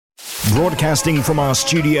Broadcasting from our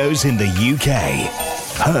studios in the UK.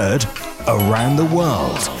 Heard around the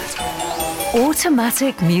world.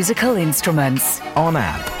 Automatic musical instruments. On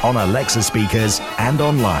app, on Alexa speakers, and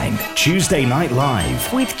online. Tuesday Night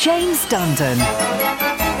Live. With James Dundon.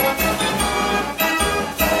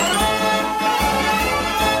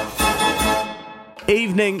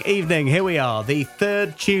 Evening. Here we are, the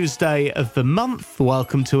third Tuesday of the month.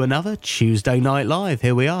 Welcome to another Tuesday Night Live.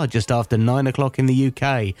 Here we are, just after 9 o'clock in the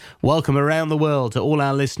UK. Welcome around the world to all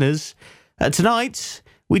our listeners. Tonight,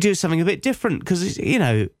 we do something a bit different because,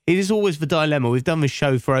 it is always the dilemma. We've done this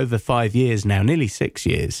show for over 5 years now, nearly 6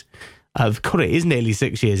 years. God, it is nearly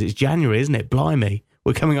 6 years. It's January, isn't it? Blimey.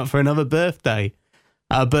 We're coming up for another birthday.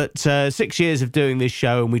 But 6 years of doing this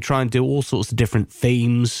show, and we try and do all sorts of different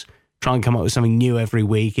themes, try and come up with something new every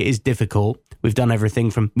week. It is difficult. We've done everything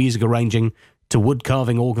from music arranging to wood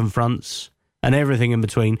carving organ fronts and everything in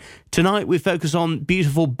between. Tonight we focus on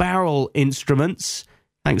beautiful barrel instruments,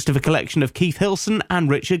 thanks to the collection of Keith Hilson and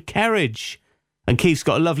Richard Kerridge. And Keith's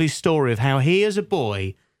got a lovely story of how he, as a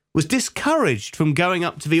boy, was discouraged from going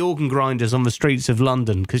up to the organ grinders on the streets of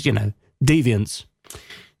London because, deviants.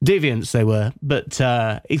 Deviants they were, but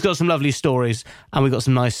he's got some lovely stories, and we've got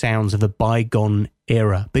some nice sounds of the bygone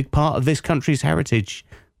era. Big part of this country's heritage,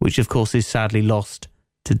 which of course is sadly lost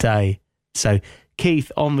today. So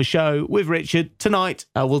Keith on the show with Richard tonight.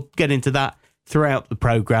 We'll get into that throughout the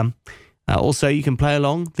programme. Also, you can play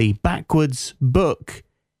along. The Backwards Book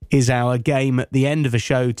is our game at the end of the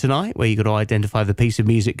show tonight, where you've got to identify the piece of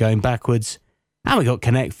music going backwards. And we've got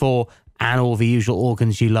Connect 4 and all the usual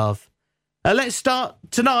organs you love. Let's start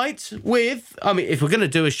tonight with, if we're going to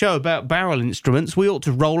do a show about barrel instruments, we ought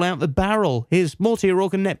to roll out the barrel. Here's Mortier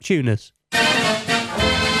Organ Neptunus.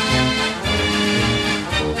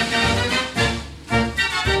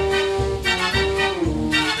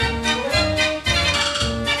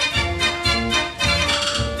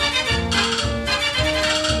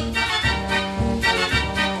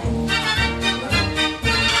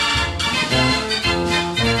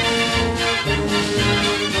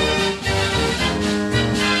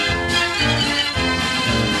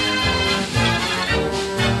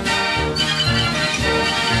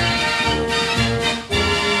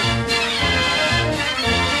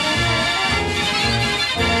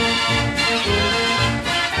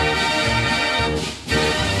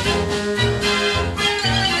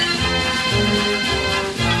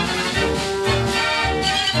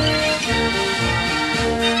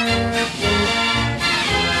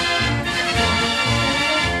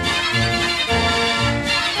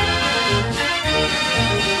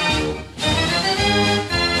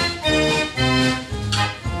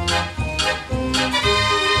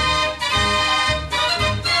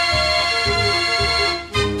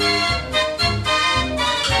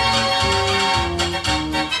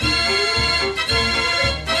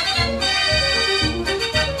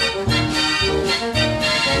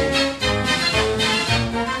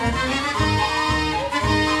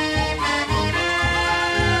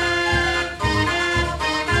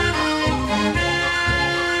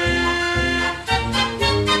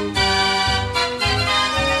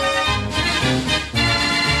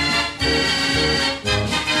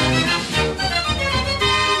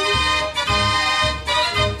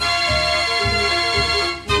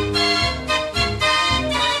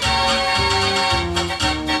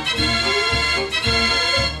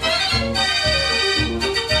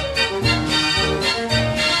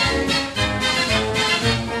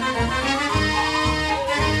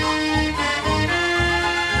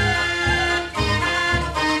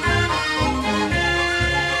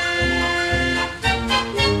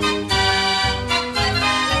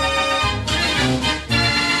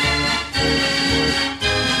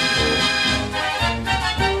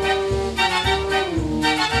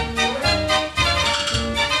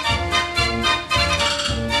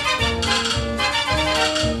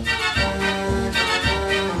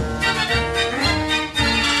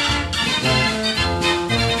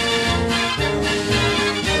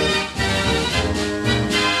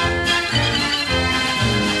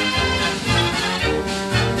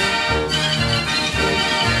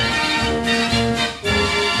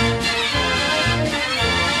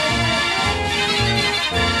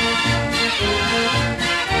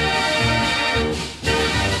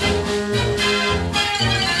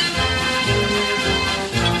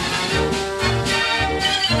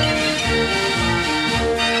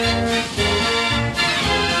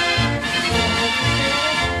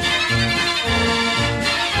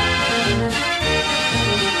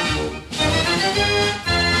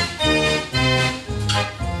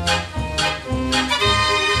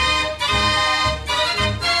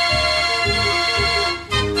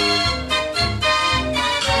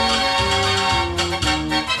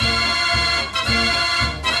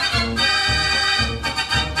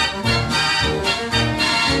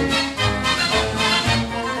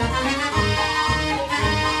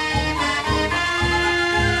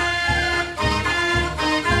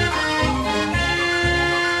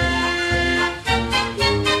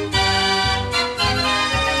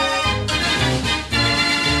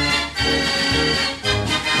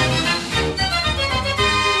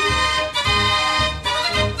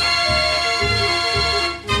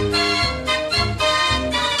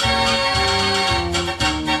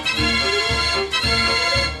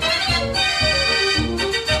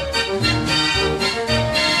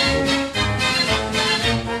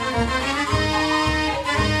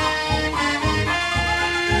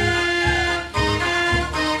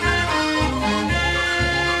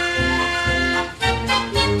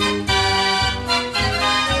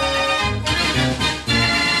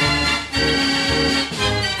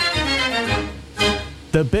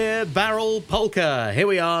 The Beer Barrel Polka. Here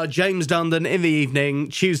we are, James Dundon in the evening,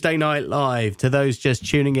 Tuesday Night Live. To those just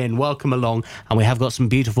tuning in, welcome along. And we have got some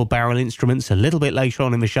beautiful barrel instruments a little bit later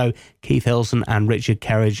on in the show. Keith Hilson and Richard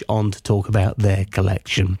Kerridge on to talk about their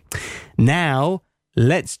collection. Now,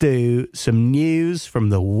 let's do some news from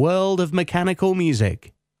the world of mechanical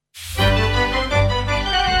music.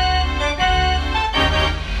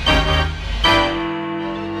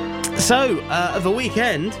 So, at the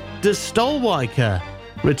weekend, De Stolwijker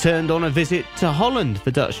returned on a visit to Holland.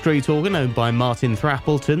 The Dutch street organ, owned by Martin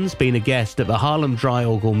Thrappleton's been a guest at the Haarlem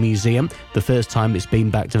Draaiorgel Museum, the first time it's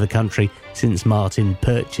been back to the country since Martin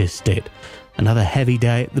purchased it. Another heavy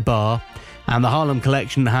day at the bar, and the Haarlem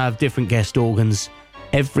collection have different guest organs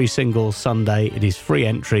every single Sunday. It is free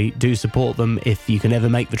entry. Do support them if you can ever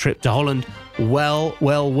make the trip to Holland. Well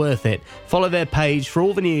worth it. Follow their page for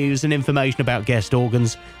all the news and information about guest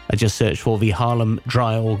organs. Just search for the Haarlem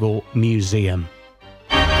Draaiorgel Museum.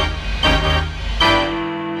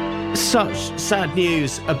 Such sad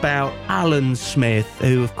news about Alan Smith,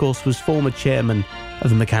 who of course was former chairman of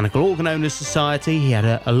the Mechanical Organ Owners Society. He had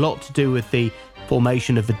a lot to do with the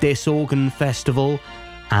formation of the Dis Organ Festival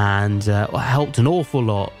and helped an awful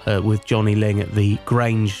lot with Johnny Ling at the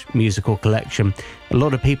Grange Musical Collection. A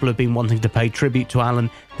lot of people have been wanting to pay tribute to Alan.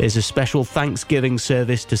 There's a special Thanksgiving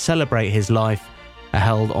service to celebrate his life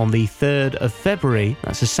held on the 3rd of February,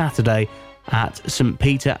 that's a Saturday, at St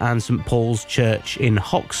Peter and St Paul's Church in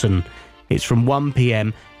Hoxton. It's from 1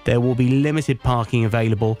 p.m. There will be limited parking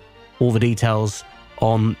available. All the details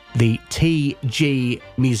on the TG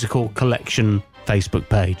Musical Collection Facebook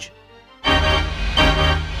page.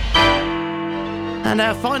 And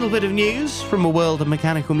our final bit of news from the world of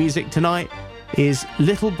mechanical music tonight is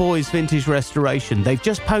Little Boys Vintage Restoration. They've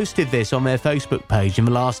just posted this on their Facebook page in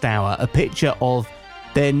the last hour, a picture of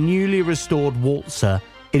their newly restored waltzer.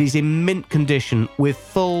 It is in mint condition with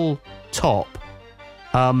full top.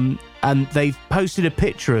 And they've posted a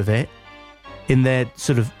picture of it in their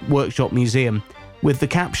sort of workshop museum with the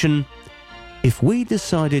caption, "If we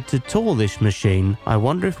decided to tour this machine, I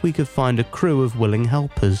wonder if we could find a crew of willing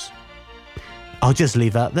helpers." I'll just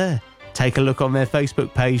leave that there. Take a look on their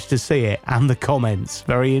Facebook page to see it and the comments.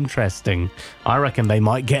 Very interesting. I reckon they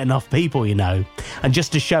might get enough people, you know. And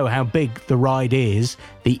just to show how big the ride is,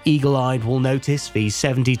 the eagle-eyed will notice the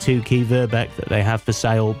 72-key Verbeck that they have for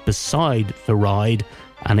sale beside the ride,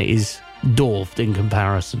 and it is dwarfed in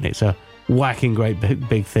comparison. It's a whacking great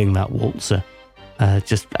big thing, that waltzer.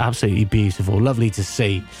 Just absolutely beautiful. Lovely to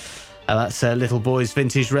see. That's Little Boys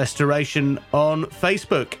Vintage Restoration on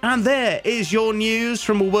Facebook. And there is your news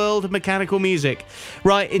from a world of mechanical music.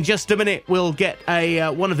 Right, in just a minute, we'll get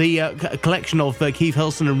one of the collection of Keith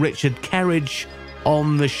Hilson and Richard Kerridge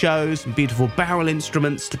on the show. Some beautiful barrel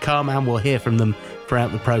instruments to come, and we'll hear from them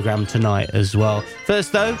throughout the programme tonight as well.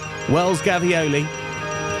 First, though, Wells Gavioli.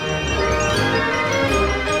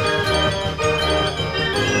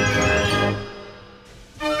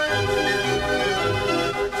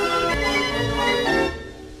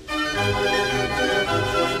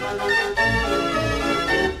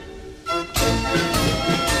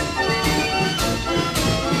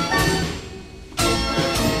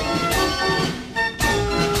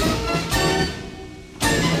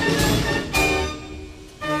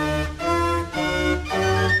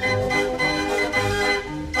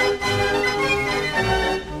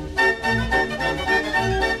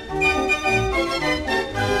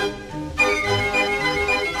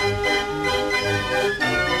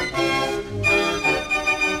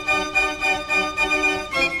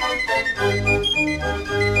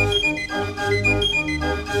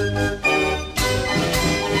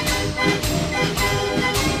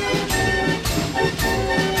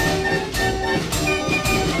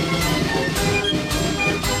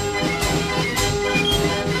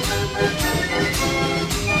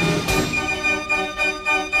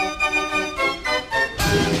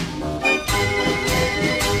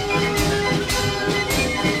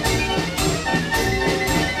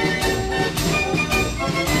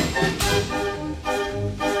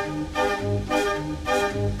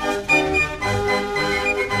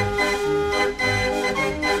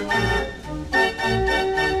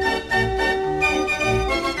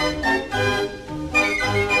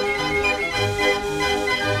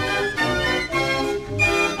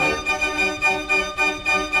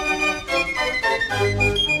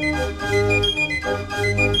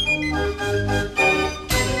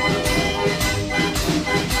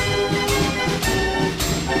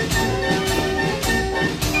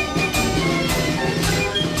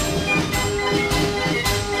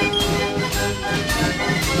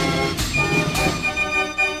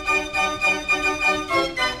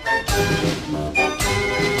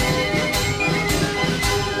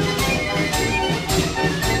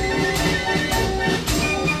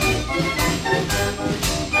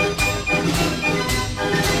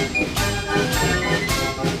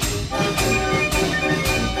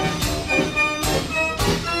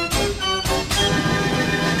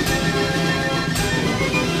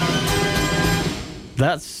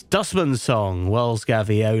 Dustman's song, Wells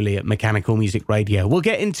Gavioli at Mechanical Music Radio. We'll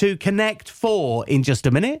get into Connect 4 in just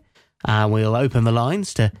a minute, and we'll open the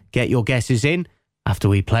lines to get your guesses in after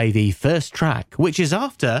we play the first track, which is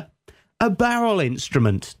after a barrel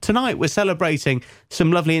instrument. Tonight we're celebrating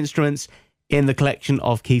some lovely instruments in the collection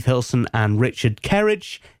of Keith Hilson and Richard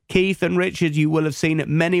Kerridge. Keith and Richard you will have seen at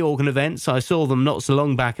many organ events. I saw them not so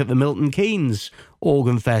long back at the Milton Keynes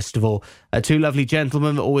Organ Festival. Two lovely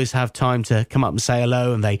gentlemen that always have time to come up and say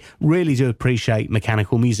hello, and they really do appreciate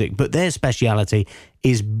mechanical music. But their speciality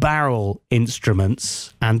is barrel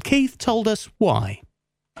instruments, and Keith told us why.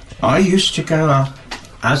 I used to go up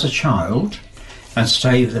as a child and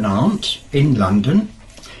stay with an aunt in London,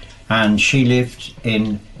 and she lived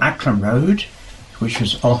in Acklam Road, which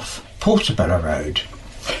was off Portobello Road.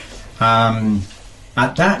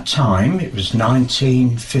 At that time, it was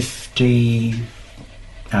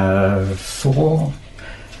 1954.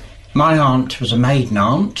 My aunt was a maiden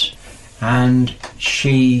aunt, and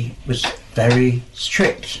she was very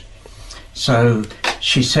strict. So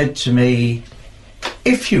she said to me,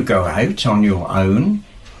 if you go out on your own,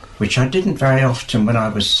 which I didn't very often when I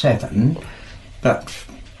was 7, but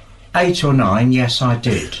 8 or 9, yes, I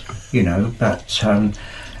did, but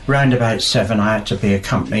round about 7 I had to be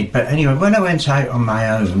accompanied. But anyway, when I went out on my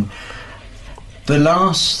own, the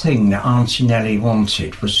last thing that Auntie Nellie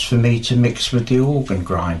wanted was for me to mix with the organ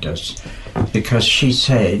grinders, because she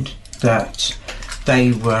said that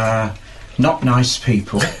they were not nice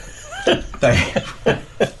people. they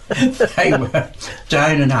were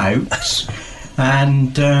down and out,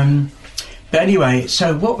 and but anyway,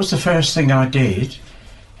 so what was the first thing I did?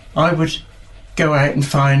 I would go out and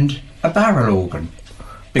find a barrel organ,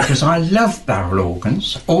 because I love barrel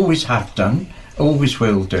organs, always have done, always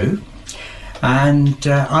will do. And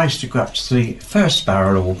I used to go up to the first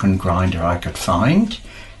barrel organ grinder I could find,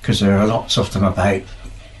 because there are lots of them about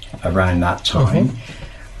around that time.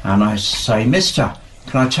 And I say, mister,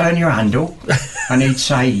 can I turn your handle? And he'd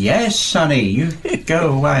say, yes, sonny, you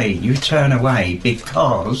go away, you turn away,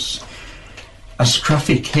 because a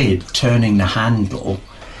scruffy kid turning the handle,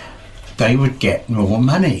 they would get more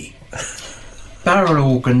money. Barrel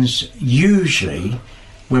organs usually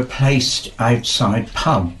were placed outside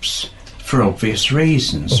pubs for obvious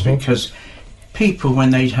reasons, because people,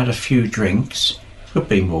 when they'd had a few drinks, would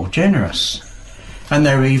be more generous. And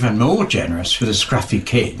they were even more generous for the scruffy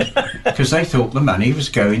kid, because they thought the money was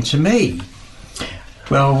going to me.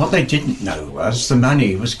 Well, what they didn't know was the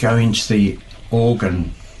money was going to the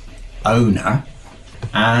organ owner,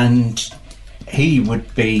 and he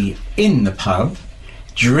would be in the pub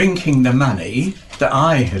drinking the money that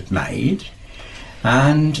I had made,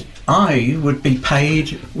 and I would be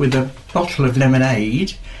paid with a bottle of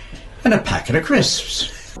lemonade and a packet of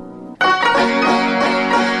crisps.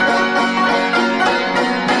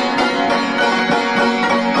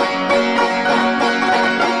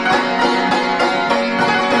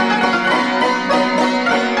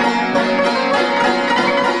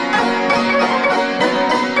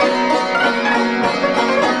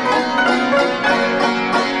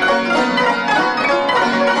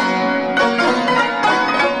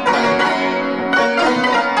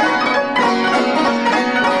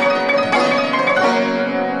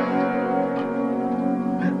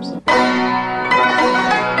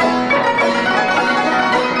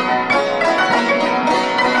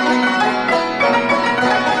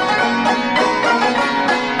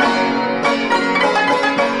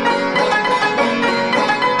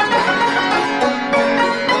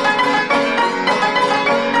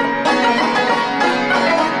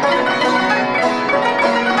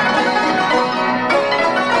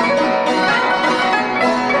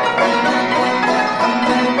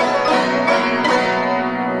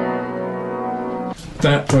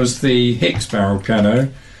 That was the Hicks barrel piano.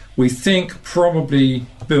 We think probably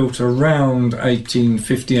built around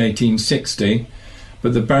 1850, 1860,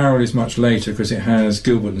 but the barrel is much later because it has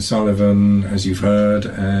Gilbert and Sullivan, as you've heard,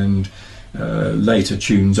 and later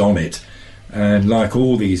tunes on it. And like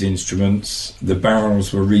all these instruments, the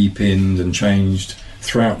barrels were repinned and changed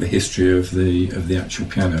throughout the history of the actual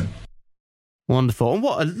piano. Wonderful. And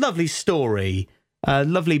what a lovely story.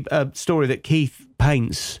 Lovely story that Keith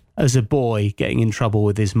paints as a boy getting in trouble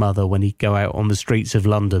with his mother when he'd go out on the streets of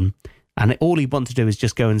London. And all he'd want to do is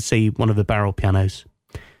just go and see one of the barrel pianos.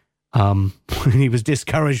 He was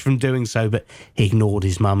discouraged from doing so, but he ignored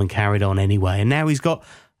his mum and carried on anyway. And now he's got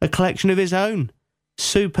a collection of his own.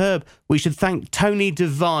 Superb. We should thank Tony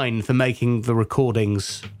Devine for making the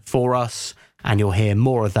recordings for us. And you'll hear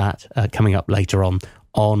more of that coming up later on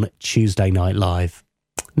Tuesday Night Live.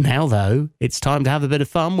 Now, though, it's time to have a bit of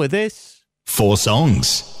fun with this. 4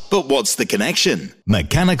 songs. But what's the connection?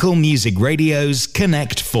 Mechanical Music Radio's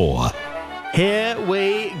Connect 4. Here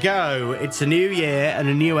we go. It's a new year and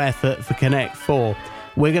a new effort for Connect 4.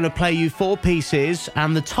 We're going to play you 4 pieces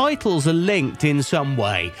and the titles are linked in some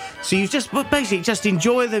way. So you just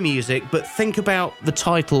enjoy the music, but think about the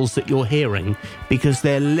titles that you're hearing because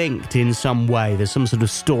they're linked in some way. There's some sort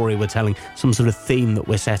of story we're telling, some sort of theme that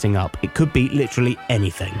we're setting up. It could be literally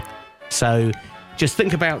anything. So just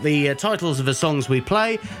think about the titles of the songs we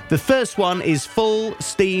play. The first one is Full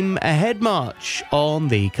Steam Ahead March on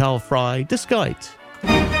the Carl Fry Discite.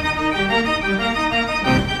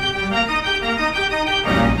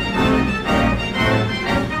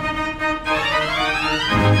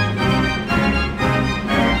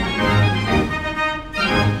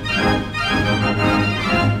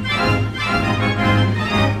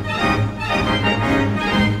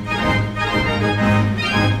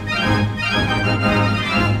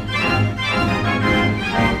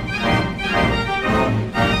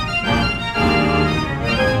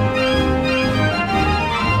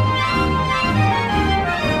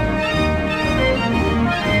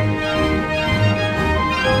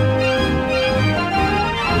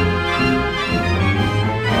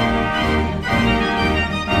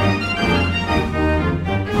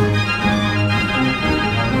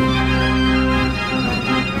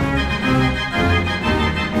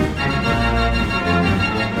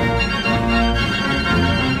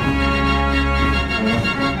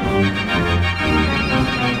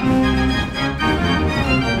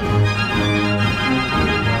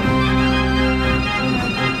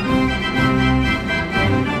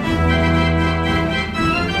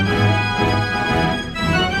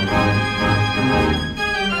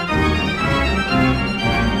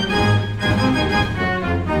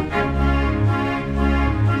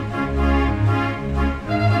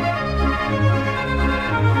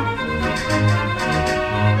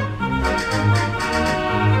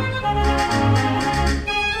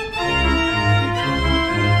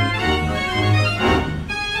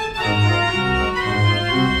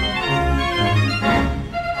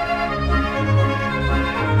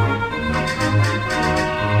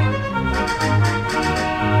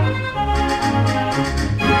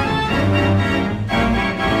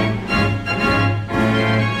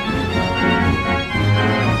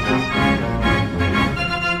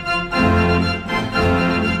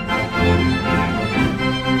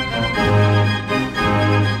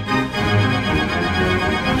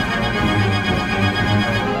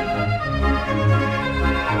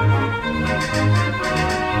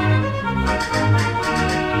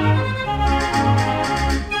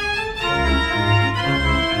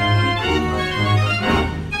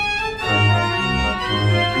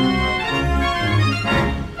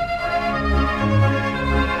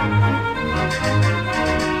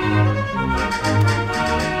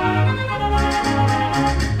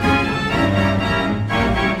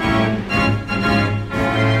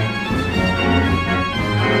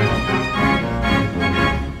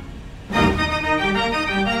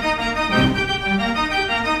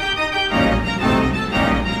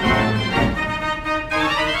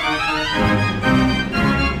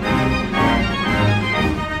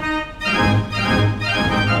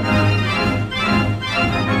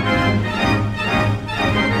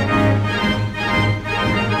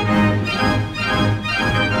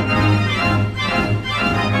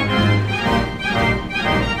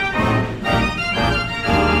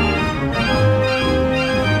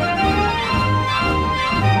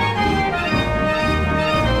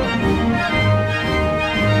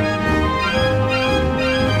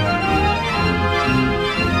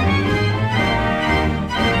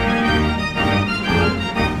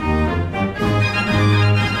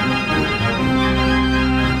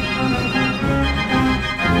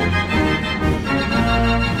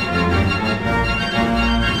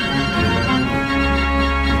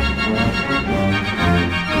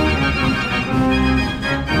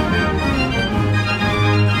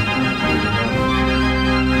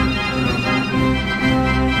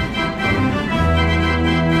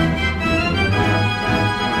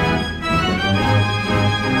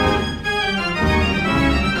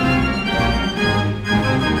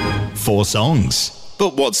 Four songs.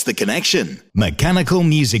 But what's the connection? Mechanical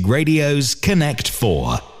Music Radio's Connect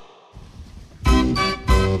 4.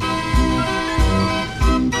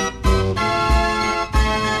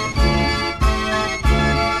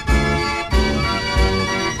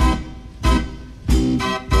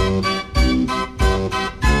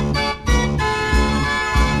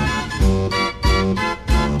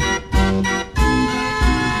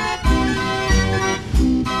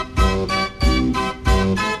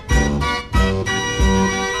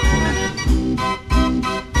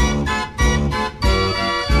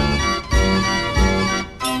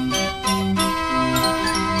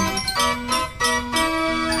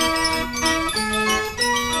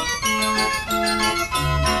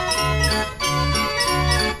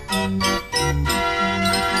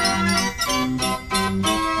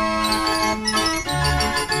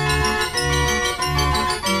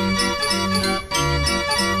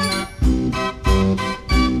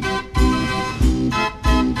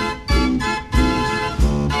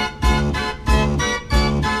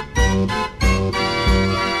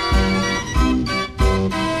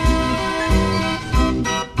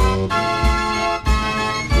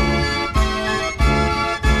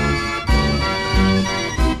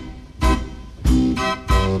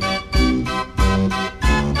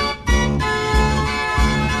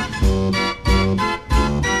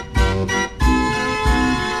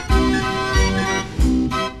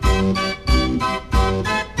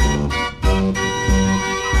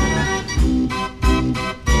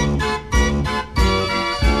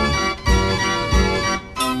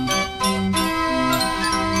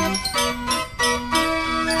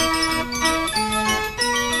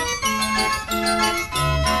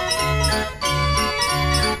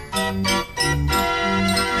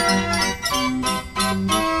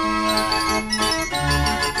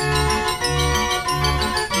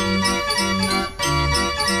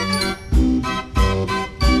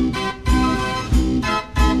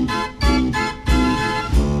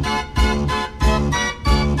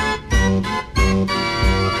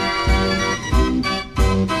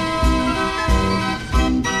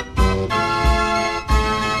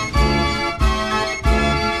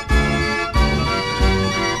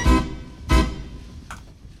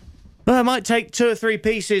 might take 2 or 3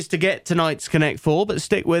 pieces to get tonight's Connect 4, but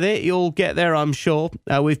stick with it. You'll get there, I'm sure.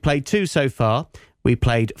 We've played 2 so far. We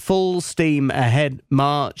played Full Steam Ahead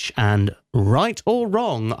March and Right or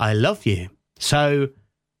Wrong, I Love You. So,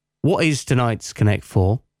 what is tonight's Connect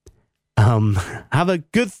 4? Have a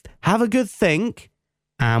good think.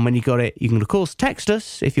 And when you got it, you can, of course, text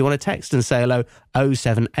us if you want to text and say hello.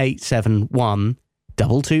 07871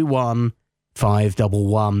 221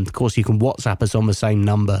 511. Of course, you can WhatsApp us on the same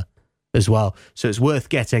number as well. So it's worth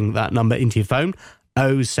getting that number into your phone.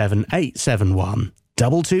 07871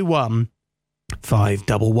 221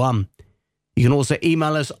 511. You can also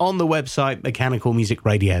email us on the website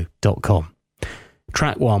mechanicalmusicradio.com.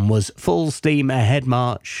 Track 1 was Full Steam Ahead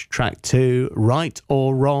March. Track 2, Right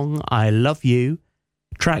or Wrong, I Love You.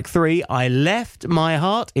 Track 3, I Left My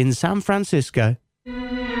Heart in San Francisco.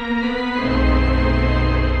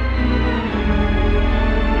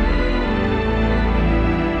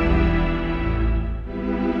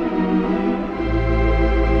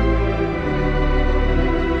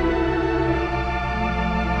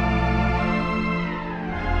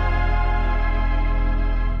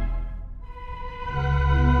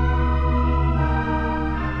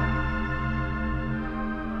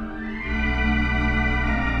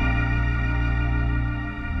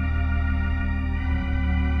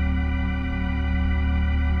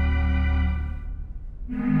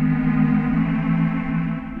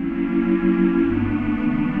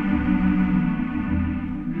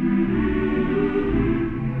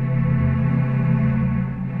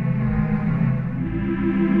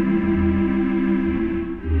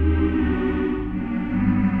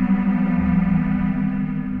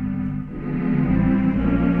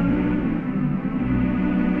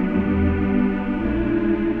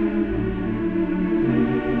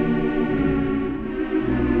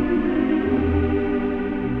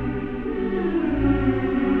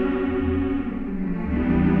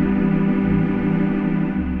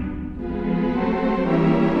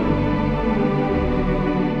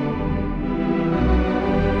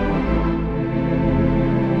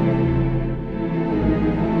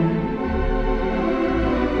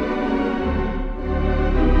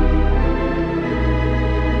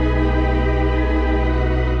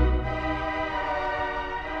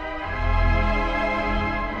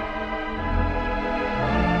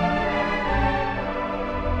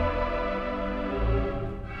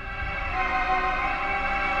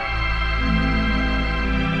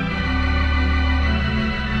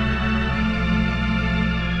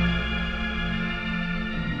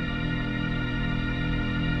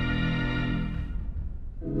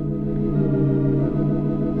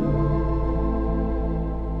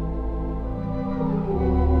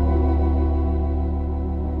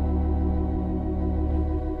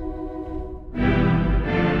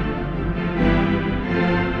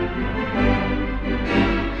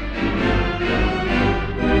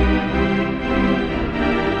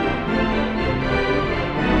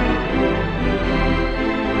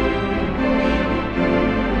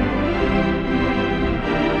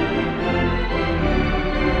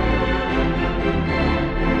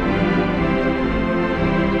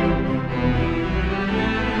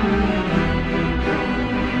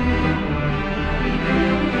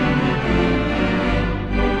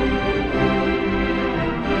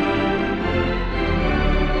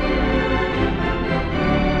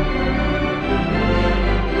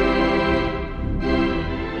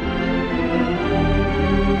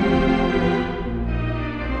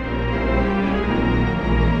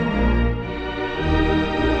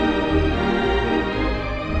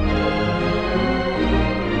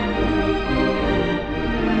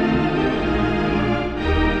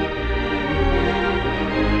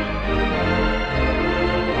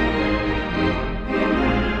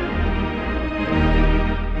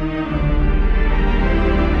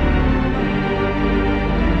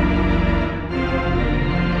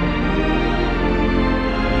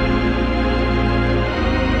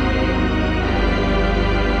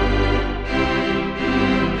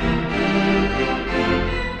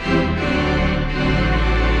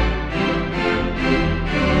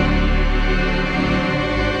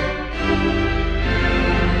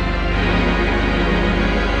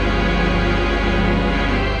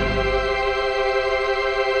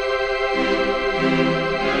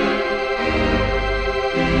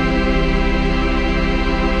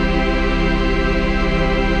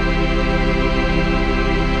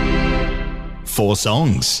 Four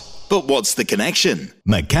songs. But what's the connection?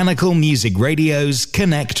 Mechanical Music Radio's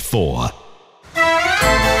Connect 4.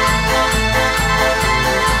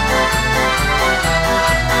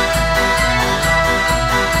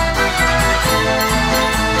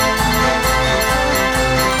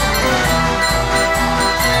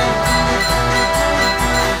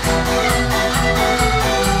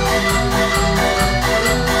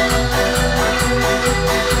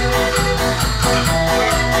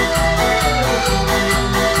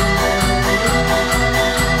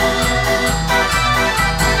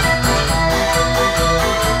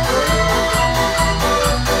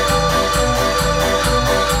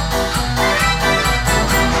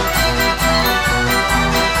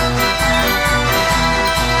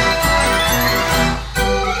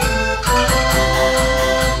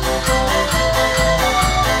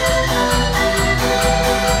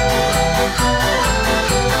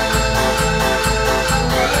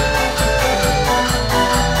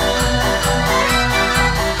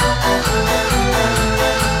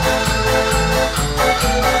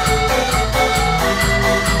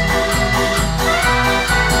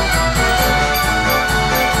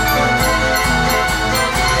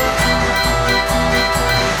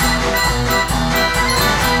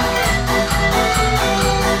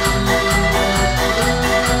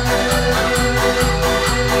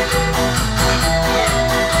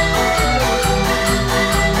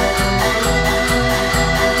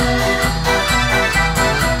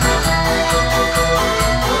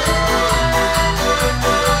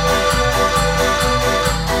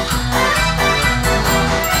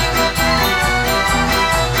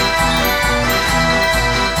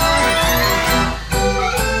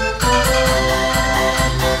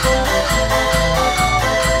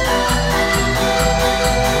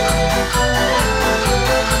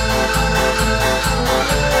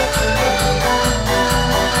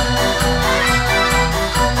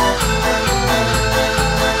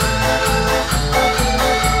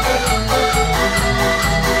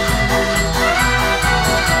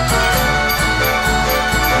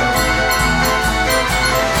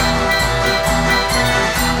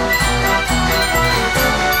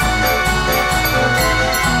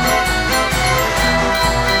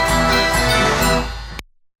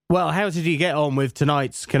 Well, how did you get on with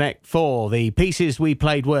tonight's Connect 4? The pieces we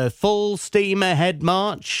played were Full Steam Ahead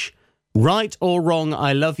March, Right or Wrong,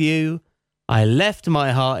 I Love You, I Left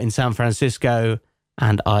My Heart in San Francisco,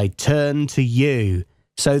 and I Turn to You.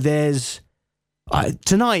 So there's...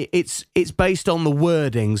 tonight, it's based on the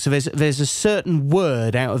wording. So there's a certain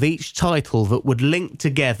word out of each title that would link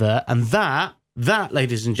together, and that,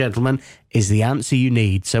 ladies and gentlemen, is the answer you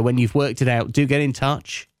need. So when you've worked it out, do get in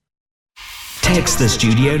touch. Text the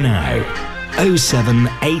studio now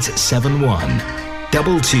 07871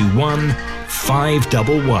 221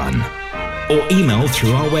 511 or email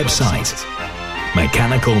through our website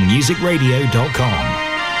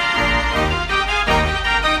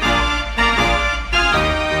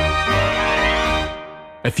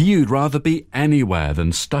mechanicalmusicradio.com. If you'd rather be anywhere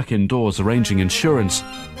than stuck indoors arranging insurance,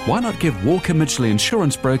 why not give Walker Midgley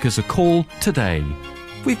Insurance Brokers a call today?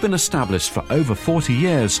 We've been established for over 40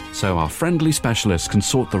 years, so our friendly specialists can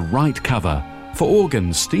sort the right cover for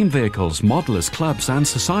organs, steam vehicles, modelers, clubs and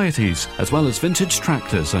societies, as well as vintage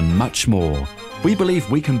tractors and much more. We believe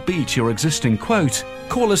we can beat your existing quote.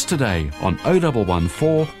 Call us today on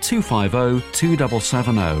 0114 250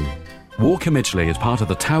 2770. Walker Midgley is part of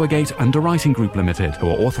the Towergate Underwriting Group Limited, who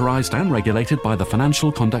are authorised and regulated by the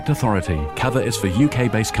Financial Conduct Authority. Cover is for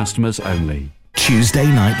UK-based customers only. Tuesday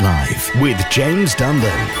Night Live with James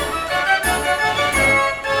Dundon.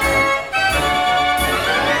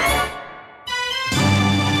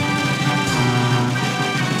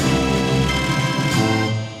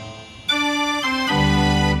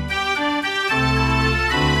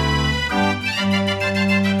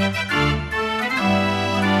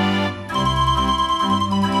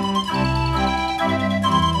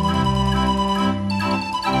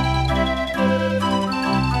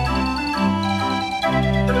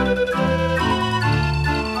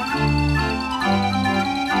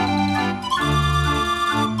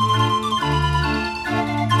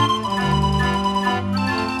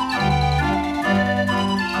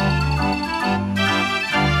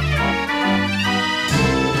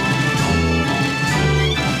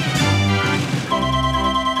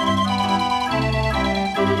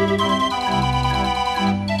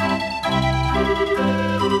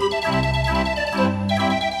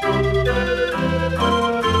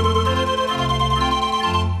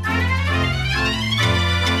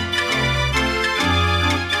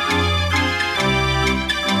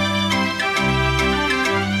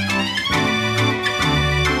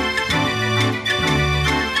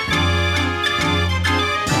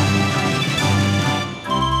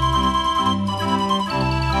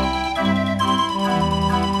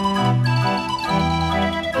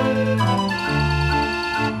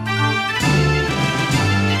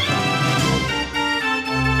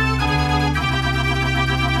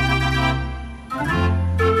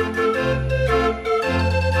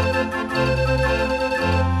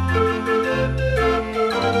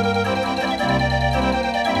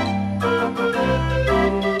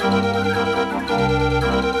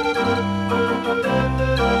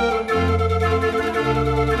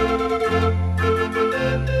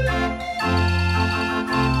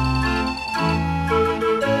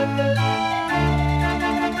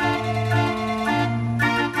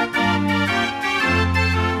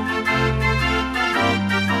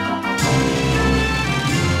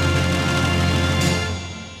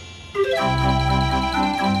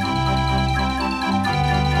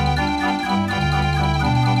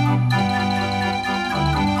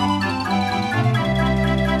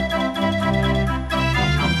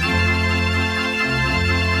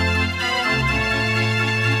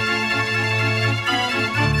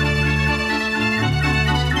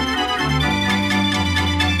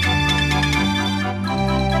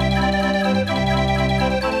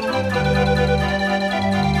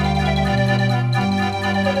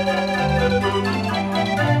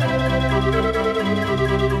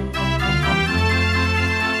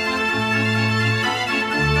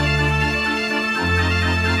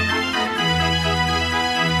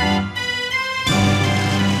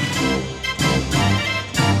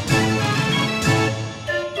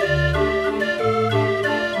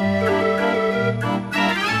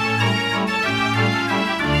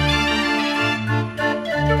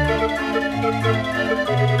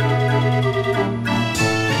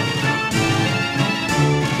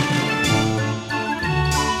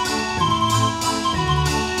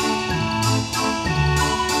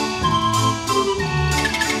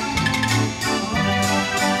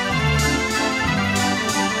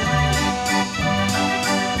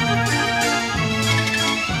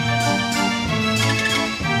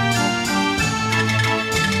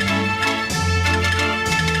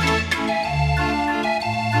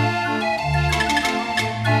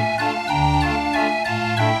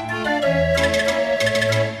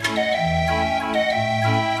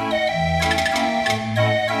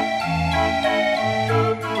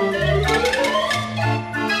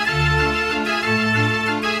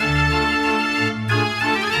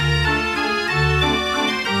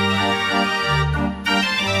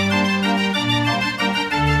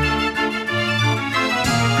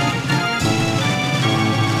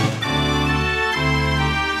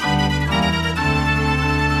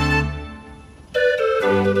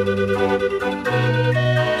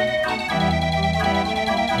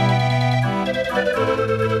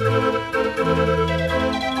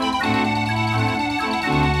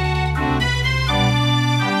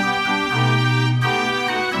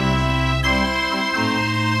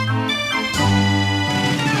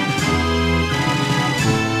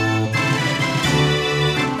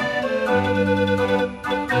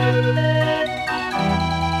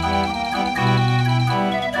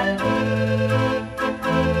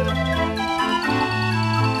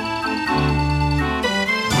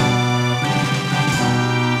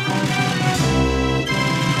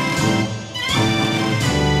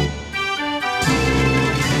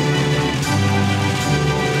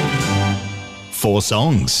 4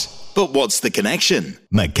 songs. But what's the connection?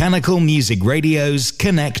 Mechanical Music Radio's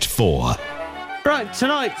Connect 4. Right,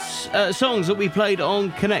 tonight's songs that we played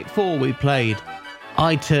on Connect 4, we played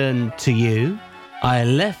I Turn to You, I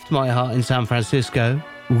Left My Heart in San Francisco,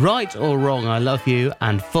 Right or Wrong, I Love You,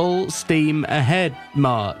 and Full Steam Ahead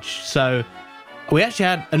March. So we actually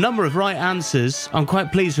had a number of right answers. I'm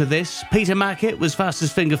quite pleased with this. Peter Mackett was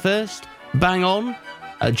Fastest Finger first. Bang on.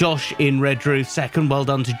 Josh in Red Roof second. Well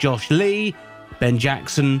done to Josh Lee. Ben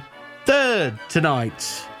Jackson third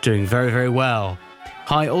tonight. Doing very, very well.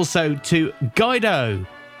 Hi also to Guido,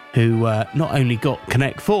 who not only got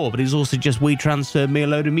Connect 4, but he's also just WeTransferred me a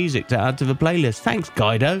load of music to add to the playlist. Thanks,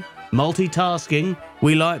 Guido. Multitasking.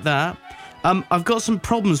 We like that. I've got some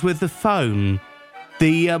problems with the phone.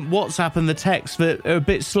 The WhatsApp and the text are a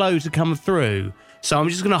bit slow to come through. So I'm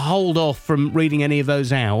just going to hold off from reading any of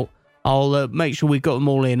those out. I'll make sure we've got them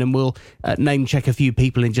all in, and we'll name check a few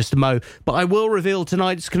people in just a mo. But I will reveal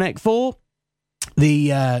tonight's Connect 4.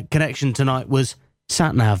 The connection tonight was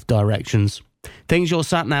sat-nav directions. Things your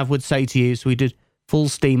sat-nav would say to you. So we did Full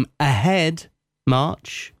Steam Ahead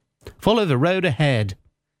March. Follow the road ahead.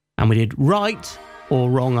 And we did Right or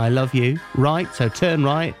Wrong, I Love You. Right, so turn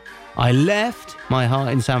right. I left my heart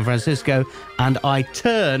in San Francisco, and I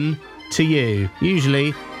turn to you.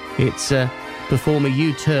 Usually it's perform a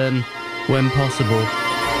U-turn when possible.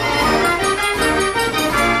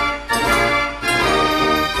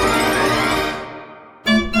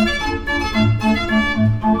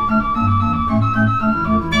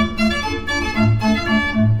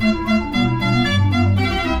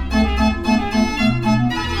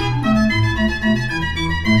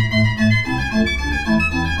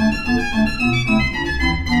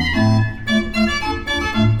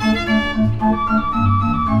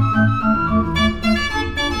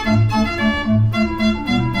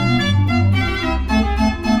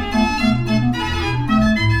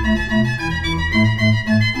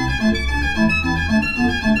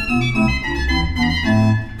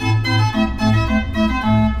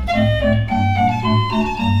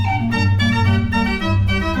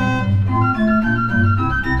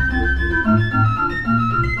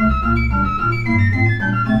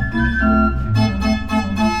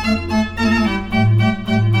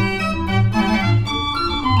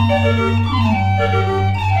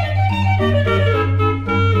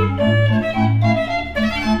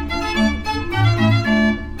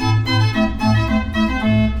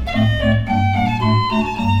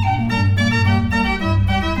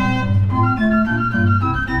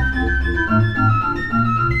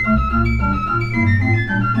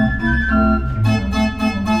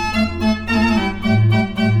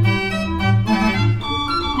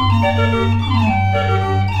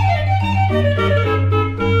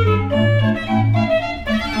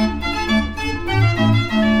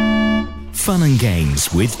 Fun and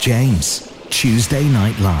games with James. Tuesday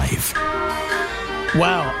Night Live.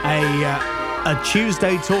 Wow, a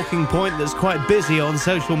Tuesday talking point that's quite busy on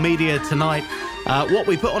social media tonight. What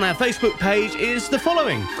we put on our Facebook page is the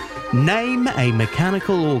following. Name a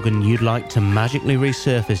mechanical organ you'd like to magically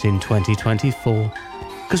resurface in 2024.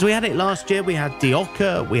 Because we had it last year. We had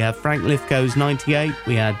Dioka, we had Frank Lithgow's 98,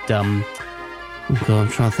 we had... I'm trying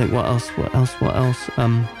to think what else.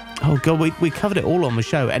 Oh, God, we covered it all on the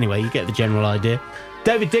show. Anyway, you get the general idea.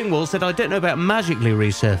 David Dingwall said, I don't know about magically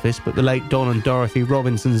resurfaced, but the late Don and Dorothy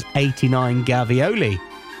Robinson's 89 Gavioli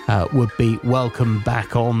would be welcome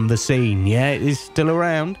back on the scene. Yeah, it is still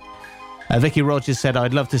around. Vicky Rogers said,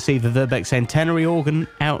 I'd love to see the Verbeck Centenary organ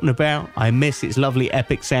out and about. I miss its lovely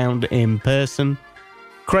epic sound in person.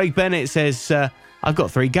 Craig Bennett says, I've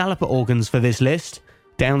got 3 Galloper organs for this list.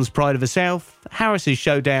 Down's Pride of the South, Harris's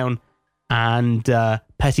Showdown, and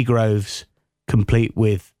Pettygrove's complete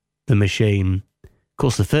with the machine. Of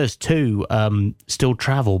course, the first 2 still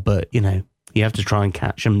travel, but, you know, you have to try and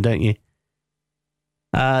catch them, don't you?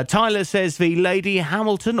 Tyler says the Lady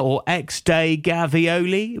Hamilton or X-Day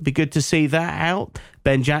Gavioli. It'd be good to see that out.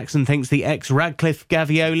 Ben Jackson thinks the ex-Radcliffe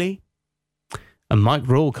Gavioli. And Mike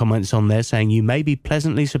Rawl comments on there saying, you may be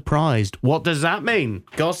pleasantly surprised. What does that mean?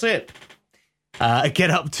 Gossip. Get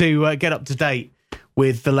up to date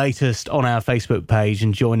with the latest on our Facebook page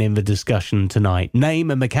and join in the discussion tonight. Name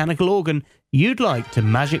a mechanical organ you'd like to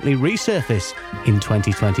magically resurface in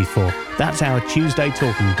 2024. That's our Tuesday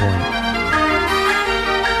talking point.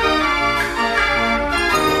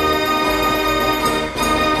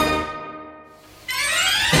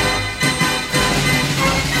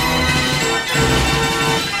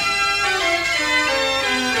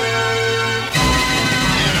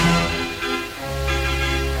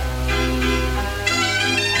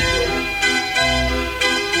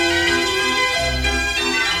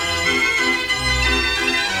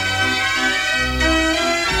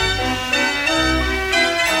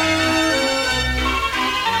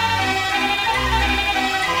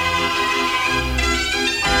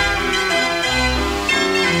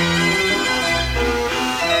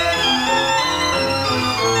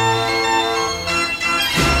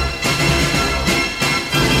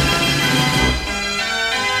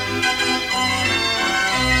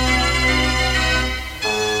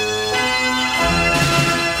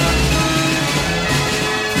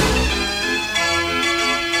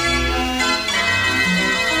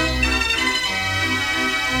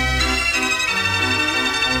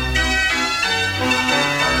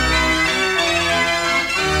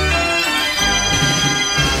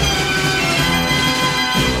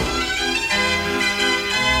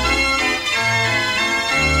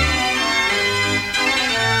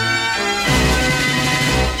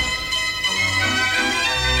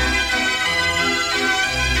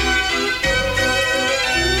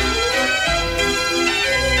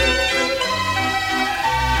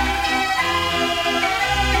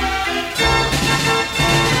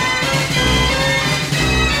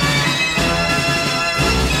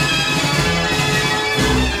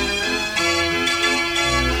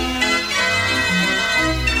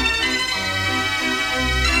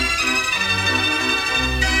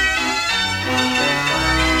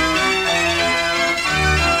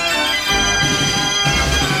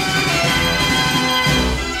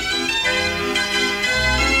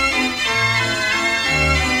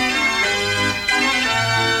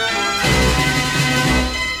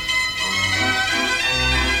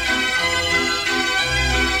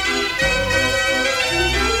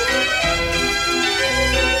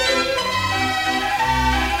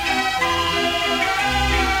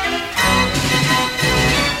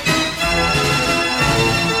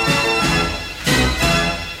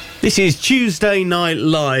 This is Tuesday Night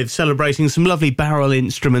Live, celebrating some lovely barrel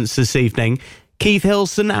instruments this evening. Keith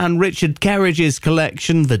Hilson and Richard Kerridge's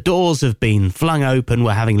collection, the doors have been flung open.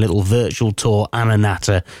 We're having a little virtual tour and a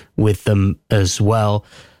natter with them as well.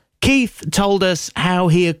 Keith told us how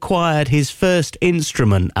he acquired his first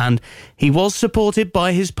instrument, and he was supported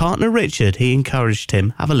by his partner Richard. He encouraged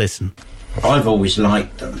him. Have a listen. I've always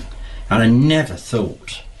liked them, and I never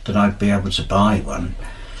thought that I'd be able to buy one.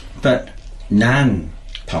 But Nan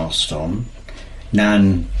passed on.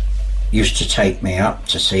 Nan used to take me up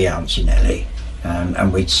to see Auntie Nellie,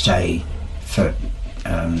 and we'd stay for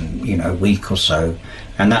a week or so,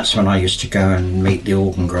 and that's when I used to go and meet the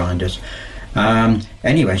organ grinders.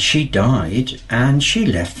 Anyway, she died and she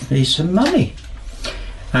left me some money,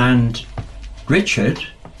 and Richard,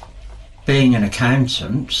 being an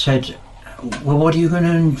accountant, said, well, what are you going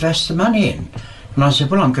to invest the money in? And I said,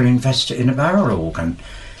 well, I'm going to invest it in a barrel organ.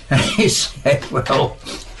 And he said, well,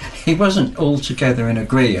 he wasn't altogether in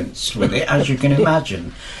agreement with it, as you can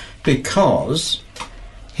imagine, because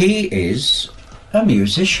he is a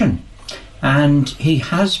musician and he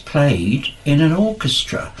has played in an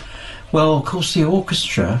orchestra. Well, of course, the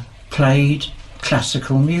orchestra played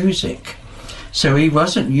classical music, so he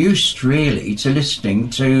wasn't used really to listening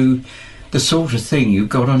to the sort of thing you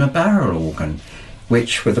got on a barrel organ,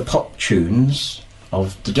 which were the pop tunes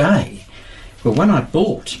of the day. But when I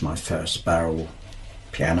bought my first barrel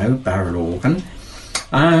organ,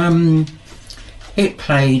 it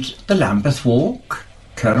played the Lambeth Walk,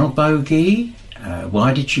 Colonel Bogey,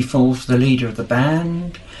 Why Did She Fall for the Leader of the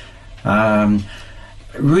Band,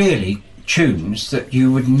 really tunes that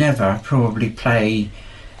you would never probably play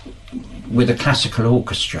with a classical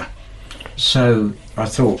orchestra. So I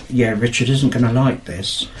thought, yeah, Richard isn't going to like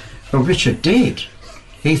this. Well, Richard did.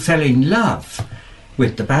 He fell in love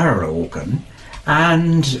with the barrel organ,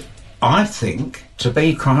 and I think, to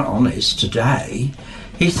be quite honest, today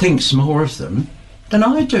he thinks more of them than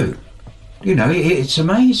I do. You know, it's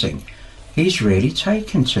amazing. He's really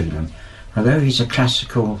taken to them. Although he's a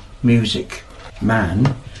classical music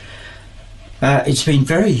man, it's been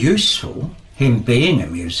very useful, him being a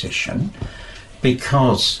musician,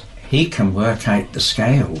 because he can work out the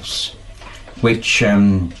scales, which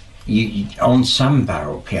on some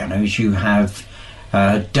barrel pianos you have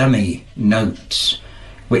dummy notes,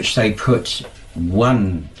 which they put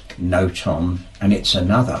one note on and it's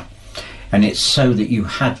another. And it's so that you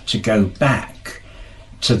had to go back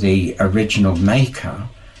to the original maker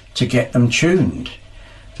to get them tuned.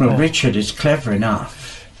 Well, Richard is clever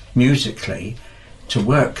enough, musically, to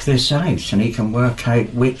work this out, and he can work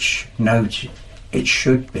out which note it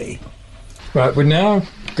should be. Right, we're now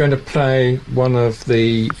going to play one of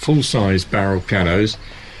the full-size barrel pianos.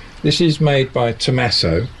 This is made by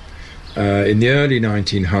Tommaso in the early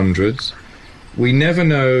 1900s. We never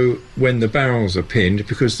know when the barrels are pinned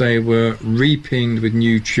because they were repinned with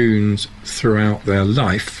new tunes throughout their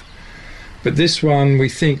life. But this one we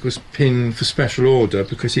think was pinned for special order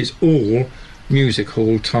because it's all music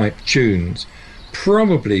hall type tunes,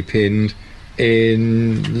 probably pinned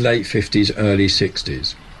in late 50s, early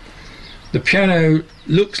 60s. The piano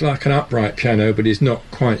looks like an upright piano but is not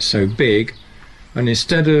quite so big, and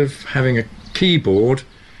instead of having a keyboard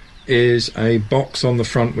is a box on the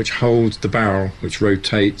front which holds the barrel, which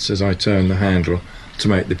rotates as I turn the handle to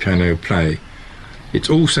make the piano play. It's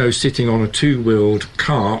also sitting on a two-wheeled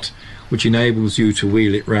cart which enables you to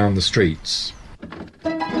wheel it round the streets.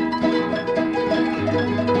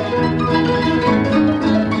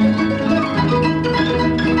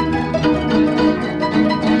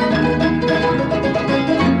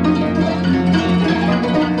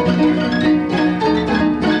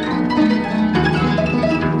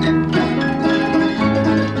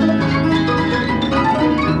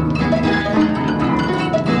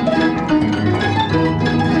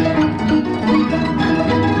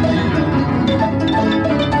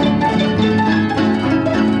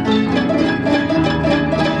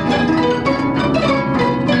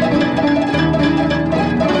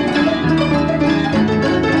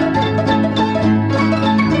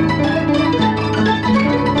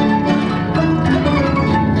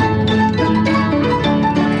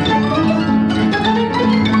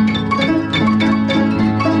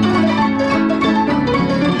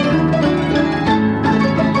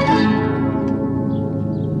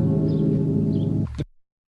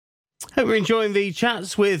 Hope you're enjoying the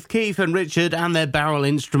chats with Keith and Richard and their barrel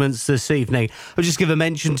instruments this evening. I'll just give a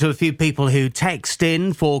mention to a few people who text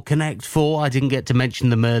in for Connect 4. I didn't get to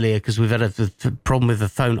mention them earlier because we've had a problem with the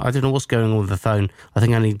phone. I don't know what's going on with the phone. I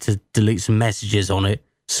think I need to delete some messages on it.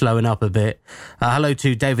 slowing up a bit. Hello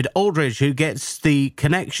to David Aldridge, who gets the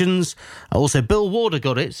connections. Also, Bill Warder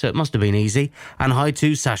got it, so it must have been easy. And hi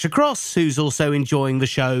to Sasha Cross, who's also enjoying the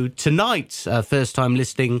show tonight. First time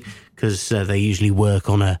listening, because they usually work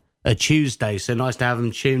on a Tuesday, so nice to have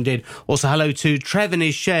them tuned in. Also, hello to Trev in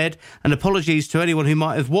his shed, and apologies to anyone who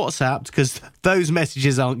might have WhatsApped, because those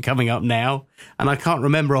messages aren't coming up now, and I can't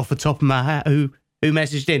remember off the top of my head who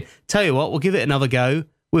messaged in. Tell you what, we'll give it another go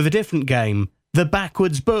with a different game. The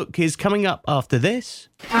Backwards Book is coming up after this.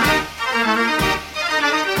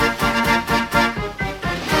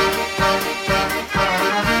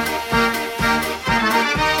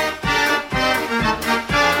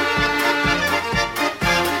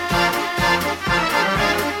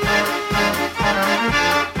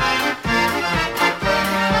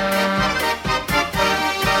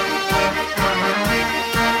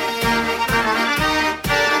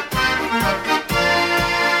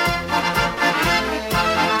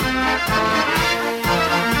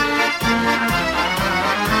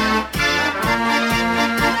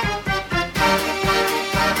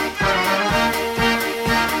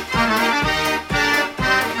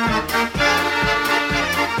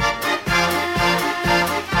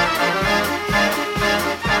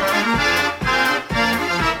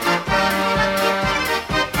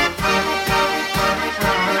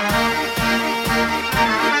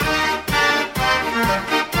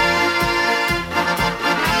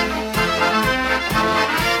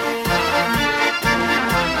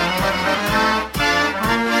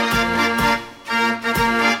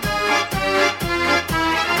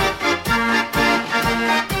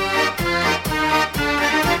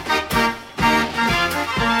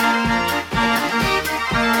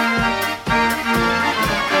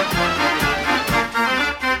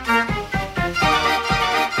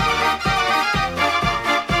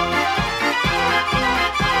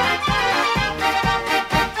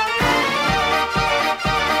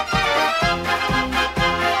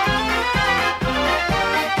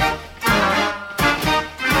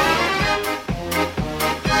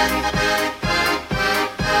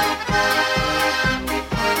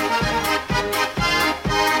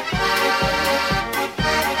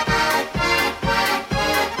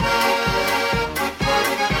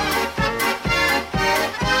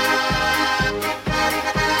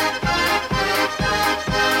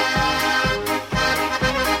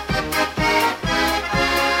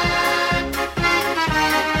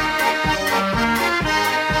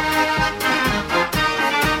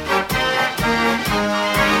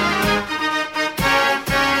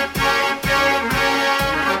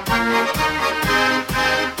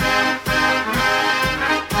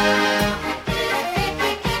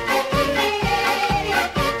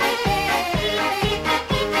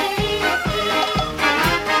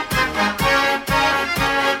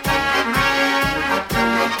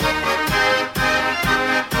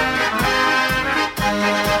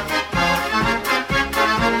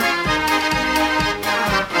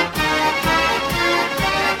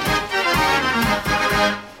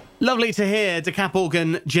 Lovely to hear De Cap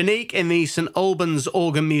organ Janique in the St Albans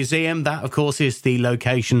Organ Museum. That, of course, is the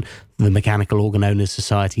location for the Mechanical Organ Owners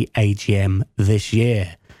Society AGM this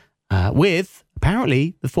year. With,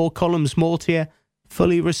 apparently, the 4 columns mortier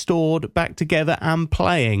fully restored, back together and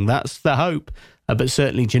playing. That's the hope. But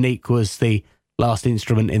certainly Janique was the last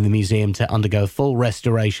instrument in the museum to undergo full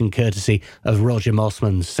restoration courtesy of Roger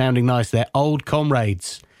Mossman. Sounding nice there. Old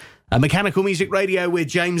comrades. Mechanical Music Radio with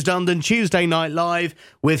James Dundon, Tuesday Night Live,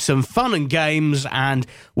 with some fun and games, and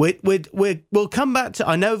we'll come back to,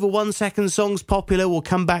 I know the 1 second song's popular, we'll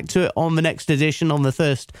come back to it on the next edition on the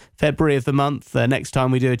 1st February of the month. Next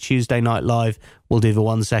time we do a Tuesday Night Live, we'll do the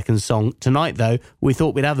 1 second song. Tonight, though, we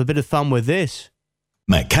thought we'd have a bit of fun with this.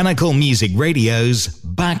 Mechanical Music Radio's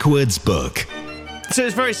Backwards Book. So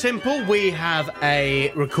it's very simple. We have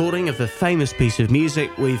a recording of a famous piece of music.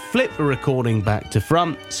 We've flipped the recording back to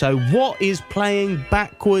front. So what is playing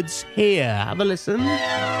backwards here? Have a listen.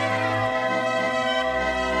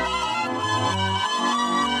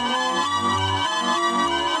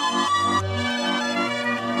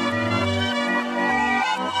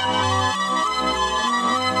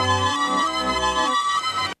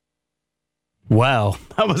 Wow,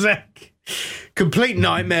 that was a complete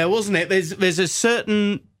nightmare, wasn't it? There's a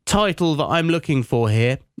certain title that I'm looking for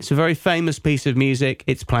here. It's a very famous piece of music.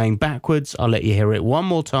 It's playing backwards. I'll let you hear it one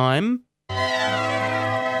more time.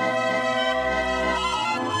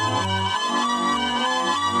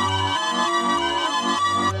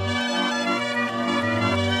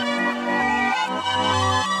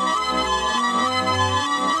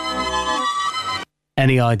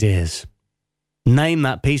 Any ideas? Name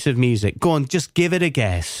that piece of music. Go on, just give it a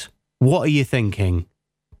guess. What are you thinking?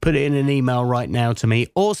 put it in an email right now to me,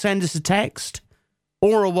 or send us a text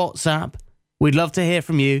or a WhatsApp. We'd love to hear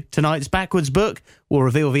from you. Tonight's Backwards Book will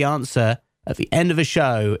reveal the answer at the end of a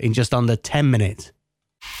show in just under 10 minutes.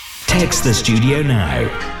 Text the studio now.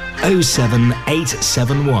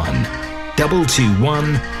 07871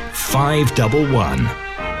 221 511.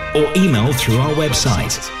 Or email through our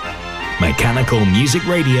website,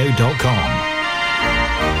 mechanicalmusicradio.com.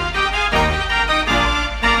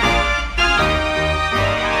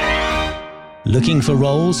 Looking for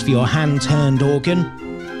rolls for your hand-turned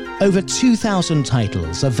organ? Over 2,000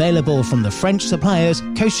 titles available from the French suppliers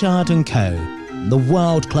Cochard & Co. The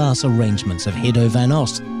world-class arrangements of Hiddo van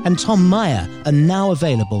Ost and Tom Meyer are now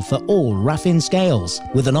available for all Raffin scales,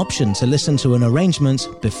 with an option to listen to an arrangement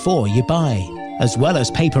before you buy. As well as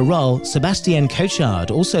paper roll, Sébastien Cochard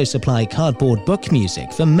also supply cardboard book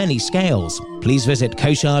music for many scales. Please visit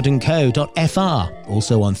cochardandco.fr,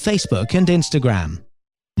 also on Facebook and Instagram.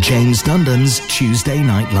 James Dundon's Tuesday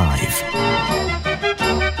Night Live.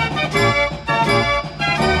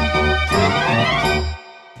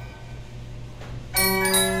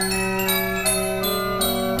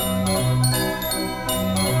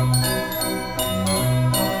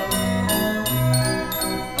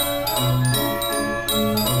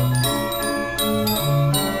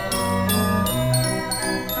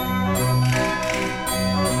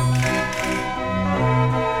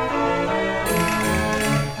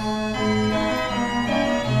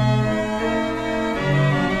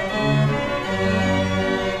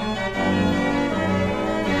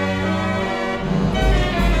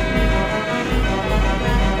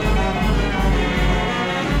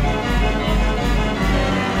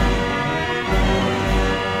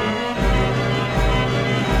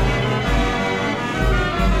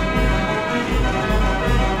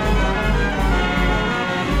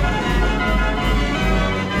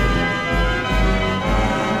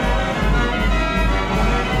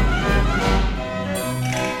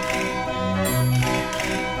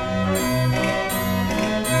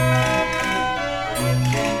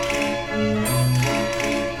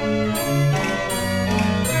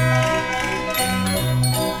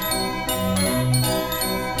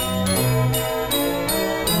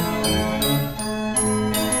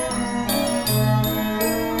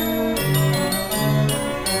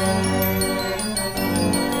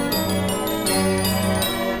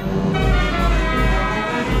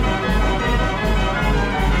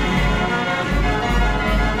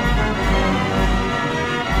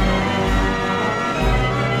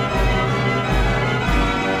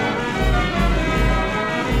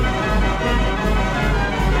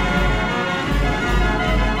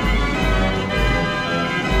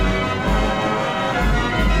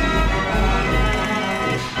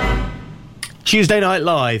 Tuesday Night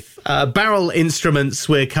Live. Barrel instruments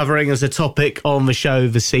we're covering as a topic on the show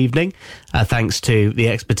this evening, thanks to the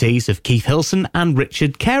expertise of Keith Hilson and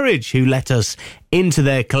Richard Kerridge, who let us into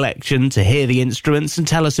their collection to hear the instruments and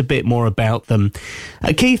tell us a bit more about them.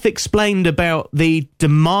 Keith explained about the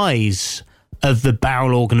demise of the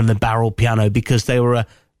barrel organ and the barrel piano because they were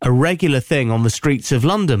a regular thing on the streets of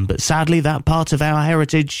London, but sadly that part of our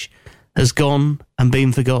heritage has gone and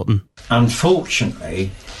been forgotten.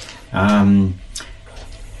 Unfortunately,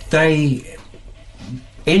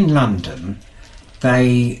 in London,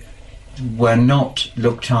 they were not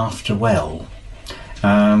looked after well.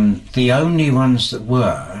 The only ones that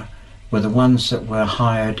were the ones that were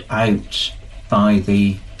hired out by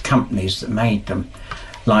the companies that made them,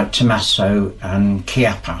 like Tommaso and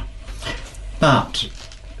Chiappa. But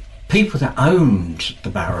people that owned the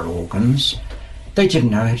barrel organs, they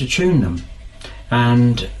didn't know how to tune them.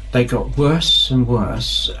 And they got worse and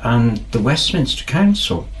worse, and the Westminster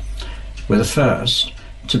Council were the first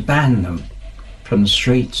to ban them from the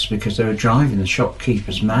streets because they were driving the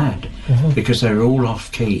shopkeepers mad, because they were all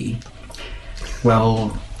off key.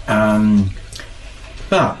 Well,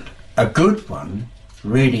 but a good one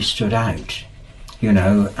really stood out, you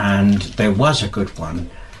know, and there was a good one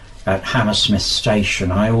at Hammersmith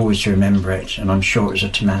Station. I always remember it, and I'm sure it was a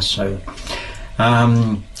Tommaso.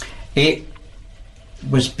 It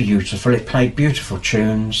was beautiful. It played beautiful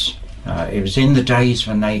tunes. It was in the days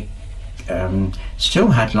when they still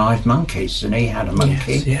had live monkeys, and he had a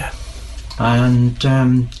monkey. Yes, yeah.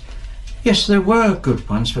 And yes, there were good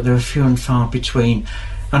ones, but they were few and far between,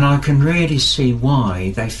 and I can really see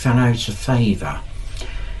why they fell out of favour.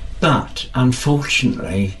 But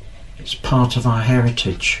unfortunately, it's part of our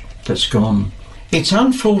heritage that's gone. It's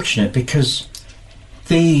unfortunate because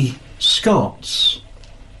the Scots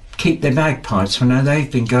keep their bagpipes. I know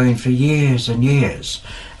they've been going for years and years,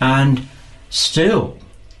 and still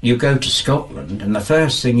you go to Scotland and the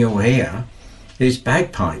first thing you'll hear is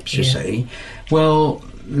bagpipes, you see. Well,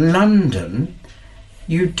 London,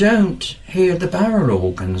 you don't hear the barrel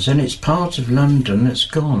organs, and it's part of London that's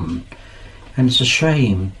gone. And it's a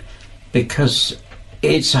shame, because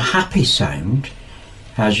it's a happy sound,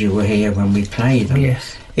 as you will hear when we play them.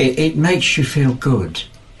 Yes. It makes you feel good.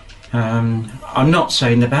 I'm not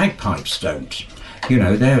saying the bagpipes don't. You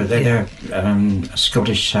know, they're a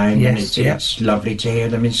Scottish sound, and it's lovely to hear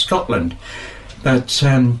them in Scotland. But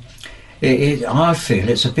I feel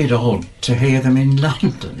it's a bit odd to hear them in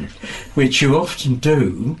London, which you often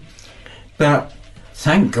do. But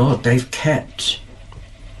thank God they've kept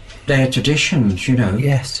their traditions, you know.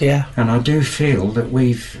 Yes, yeah. And I do feel that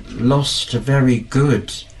we've lost a very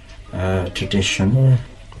good tradition. Mm.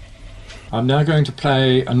 I'm now going to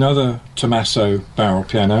play another Tommaso barrel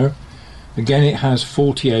piano. Again, it has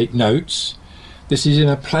 48 notes. This is in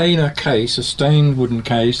a plainer case, a stained wooden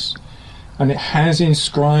case, and it has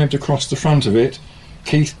inscribed across the front of it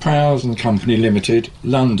Keith Prowse and Company Limited,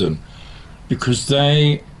 London, because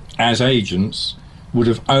they, as agents, would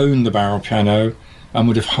have owned the barrel piano and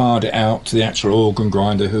would have hired it out to the actual organ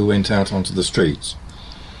grinder who went out onto the streets.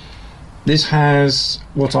 This has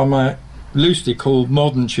what I might loosely call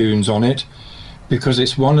modern tunes on it, because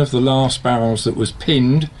it's one of the last barrels that was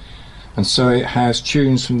pinned, and so it has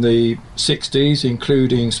tunes from the 60s,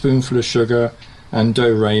 including Spoonful of Sugar and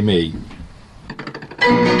Do Re Mi.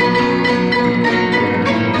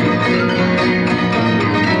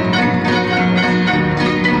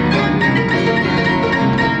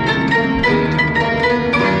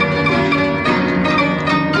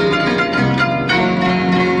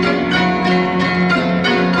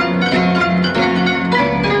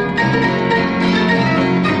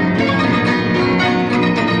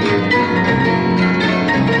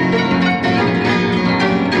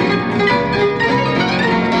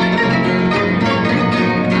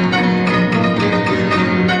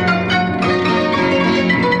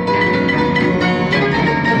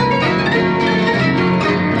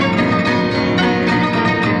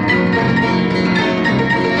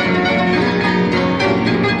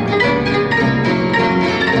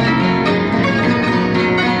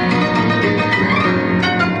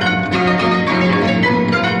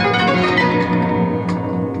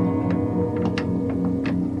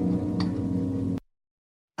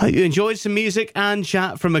 Hope you enjoyed some music and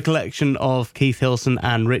chat from a collection of Keith Hilson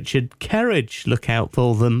and Richard Kerridge. Look out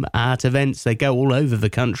for them at events. They go all over the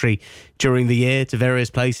country during the year to various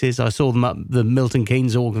places. I saw them at the Milton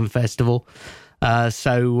Keynes Organ Festival. Do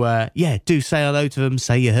say hello to them.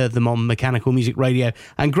 Say you heard them on Mechanical Music Radio.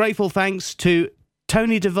 And grateful thanks to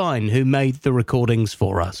Tony Devine, who made the recordings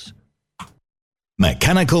for us.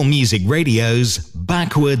 Mechanical Music Radio's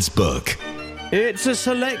Backwards Book. It's a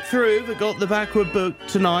select through that got the backward book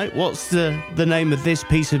tonight. What's the name of this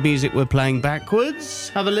piece of music we're playing backwards?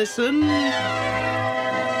 Have a listen.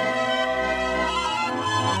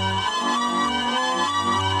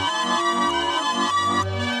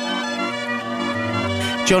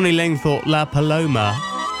 Johnny Ling thought La Paloma.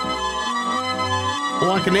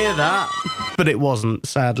 Oh, I can hear that. But it wasn't,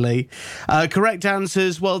 sadly. Correct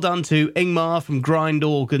answers. Well done to Ingmar from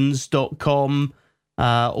grindorgans.com.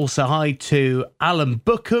 Also, hi to Alan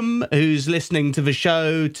Bookham, who's listening to the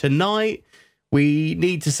show tonight. We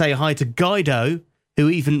need to say hi to Guido, who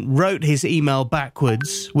even wrote his email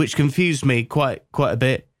backwards, which confused me quite a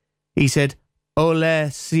bit. He said, Ole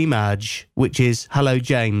Simaj, which is hello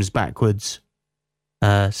James backwards.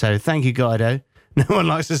 So thank you, Guido. No one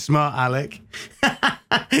likes a smart Alec.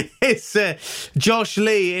 It's Josh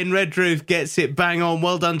Lee in Redroof gets it bang on.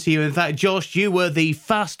 Well done to you. In fact, Josh, you were the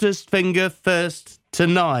fastest finger first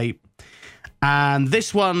tonight. And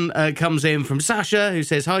this one comes in from Sasha, who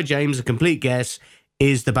says, hi, James, a complete guess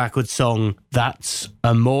is the backwards song That's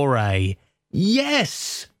Amore.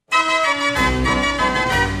 Yes!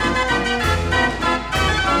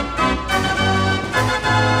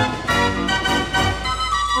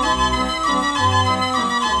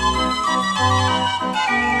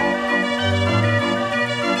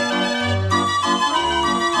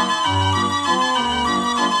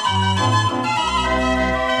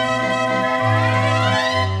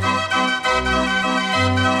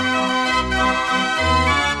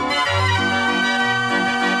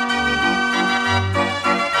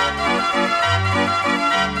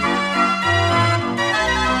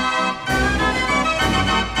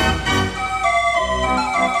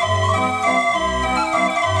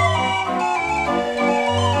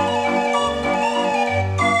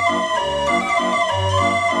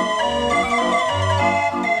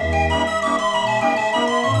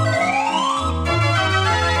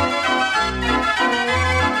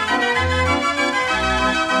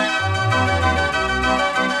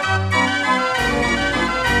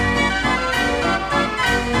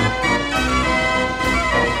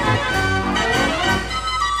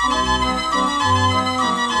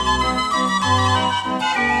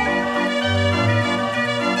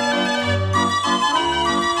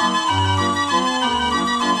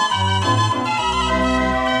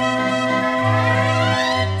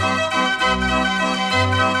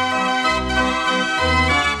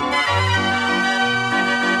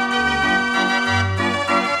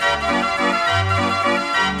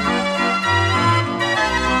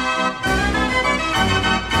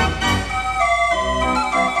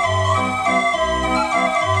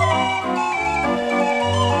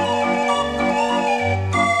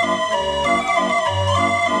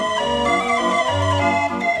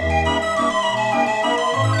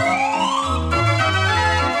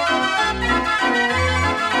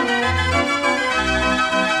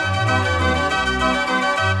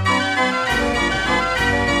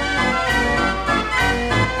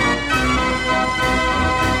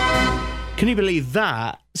 Can you believe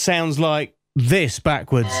that sounds like this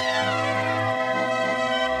backwards?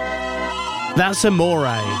 That's Amore.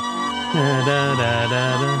 Da, da, da,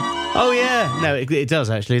 da, da. Oh, yeah. No, it does,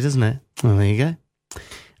 actually, doesn't it? Well, there you go.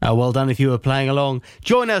 Well done if you were playing along.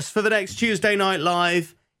 Join us for the next Tuesday Night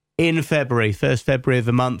Live in February, 1st February of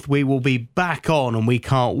the month. We will be back on and we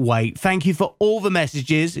can't wait. Thank you for all the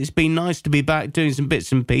messages. It's been nice to be back doing some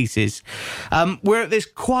bits and pieces. We're at this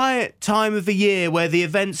quiet time of the year where the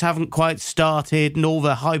events haven't quite started and all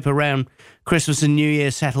the hype around Christmas and New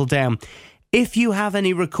Year settled down. If you have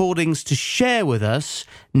any recordings to share with us,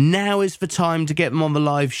 now is the time to get them on the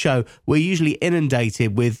live show. We're usually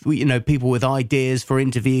inundated with, people with ideas for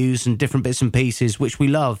interviews and different bits and pieces, which we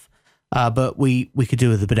love. But we could do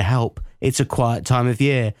with a bit of help. It's a quiet time of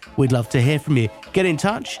year. We'd love to hear from you. Get in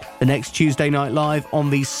touch the next Tuesday Night Live on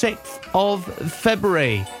the 6th of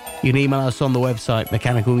February. You can email us on the website,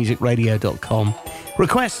 mechanicalmusicradio.com.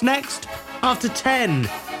 Requests next, after 10.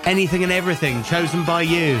 Anything and everything chosen by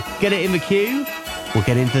you. Get it in the queue. We'll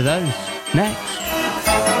get into those next.